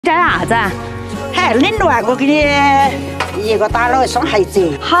干啥子啊？嗨，冷了啊！我给你一个打了一双鞋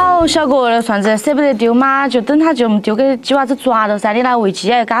子。好小个的算子，舍不得丢嘛，就等它就丢给鸡娃子抓到噻。你拿喂鸡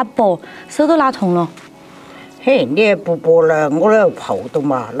要给它剥，手都拿痛了。嘿，你也不剥了，我要泡的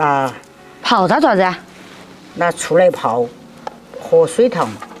嘛，泡它做啥子啊？拿出来泡，和水糖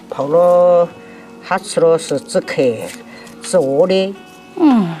泡了，他吃了是止咳、止屙的。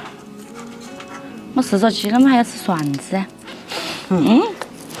我是说鸡了嘛，还要吃蒜子。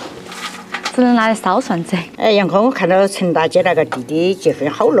只能拿来烧蒜子。哎，杨哥，我看到陈大姐那个弟弟结婚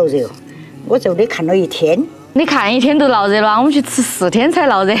好闹热，我就得看了一天。你看一天都闹热了，我们去吃4天才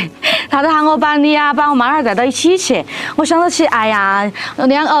闹热。他都喊我把你呀、把我妈那儿带到一起去。我想到起，哎呀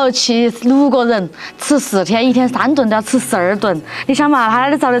去6个人吃4天，1天3顿都要吃12顿。你想嘛，他哪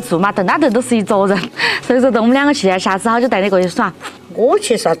里遭得住嘛？顿都是一桌人，所以说等我们2个去，下次好就带你过去耍。我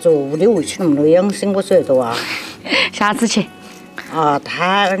去啥子屋里喂起那么多养生，我说得多啊。下次去。啊，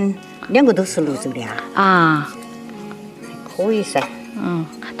他2个都是泸州的啊。啊，可以噻。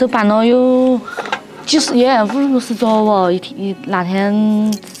都办了有几十也50桌哦，那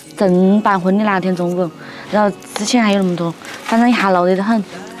天正办婚礼那天中午，然后之前还有那么多，反正一下闹热得很，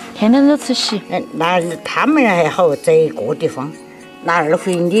天天都吃席。那他们还好，在一个地方，那2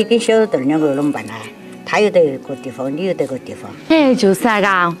回你跟小豆2个怎么办呢？他又得个地方，你又得个地方。哎，就是啊，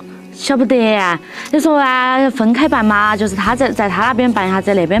嘎。晓不得啊，你说啊，分开办嘛，就是他在他那边办一下，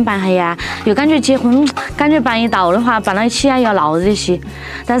在那边办一下呀，又感觉结婚，感觉办一道的话，办到一起啊要闹热些。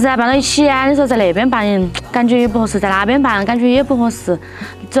但是啊，办到一起啊，你说在那边办，感觉也不合适；在那边办，感觉也不合适。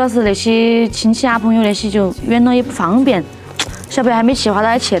主要是那些亲戚啊、朋友那些就远了也不方便。晓不得还没计划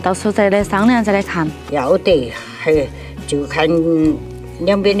到一起，到时候再来商量，再来看。要得，还就看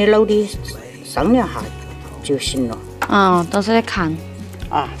两边的老的商量下就行了。到时候再看。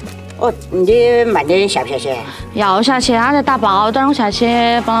啊。哦，你慢点下不下去？要下去，他在打包，等我下去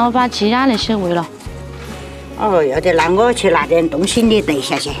帮我把鸡鸭那些喂了。哦，要得，那我去拿点东西，你带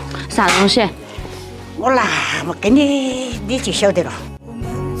下去。啥东西？我拿，我跟你就晓得了。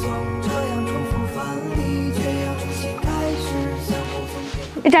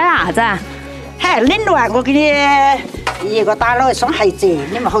你干啥子啊？嗨，冷了啊！我给你一个打了一双鞋子，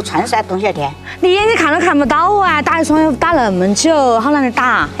你们好穿噻，冬夏天。你眼睛看都看不到啊！打一双要打那么久，好难得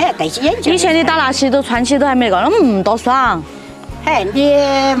打。哎，戴起眼镜。以前你打那些都穿起都还没个那么多双。哎，你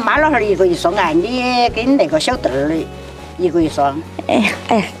妈老汉儿一个一双啊，你跟那个小豆儿一个一双。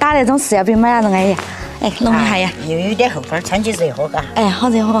打那种是要比买那种安逸。弄一下呀。又有点后边穿起热和嘎。好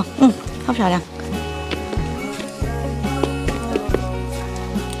热和，好漂亮。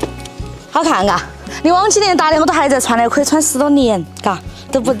好看嘎！你往几年打的我都还在穿的，可以穿10多年，嘎，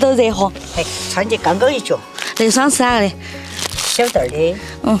都热和。穿起刚刚一脚。那双是哪个的？小豆儿的。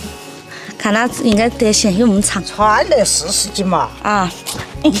看它应该得行，有那么长。穿了40斤嘛。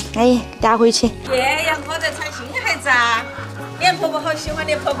带回去。杨婆在穿新鞋子啊！你婆婆好喜欢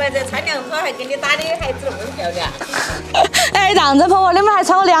你，婆婆在穿凉拖，还给你打的鞋子那么漂亮。这样子婆婆，你们还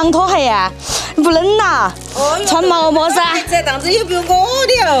穿我凉拖鞋呀？不冷呐？穿毛毛噻。这样子有没有我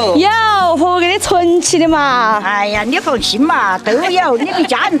的哦？有，婆婆给你存起的嘛。哎呀，你放心嘛，都有，你们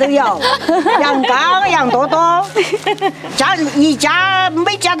家人都有。杨刚、杨多多，一家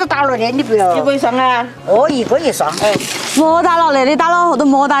每家都打了的，你不要。一个一双啊？一个一双。莫打了，那里打了后头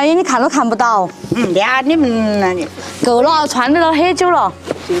莫打，因为你看都看不到。你们够了，穿的了很久了。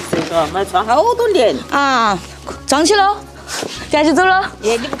就是说，没穿好多年。装起喽，下去走了。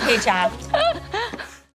你不客气啊。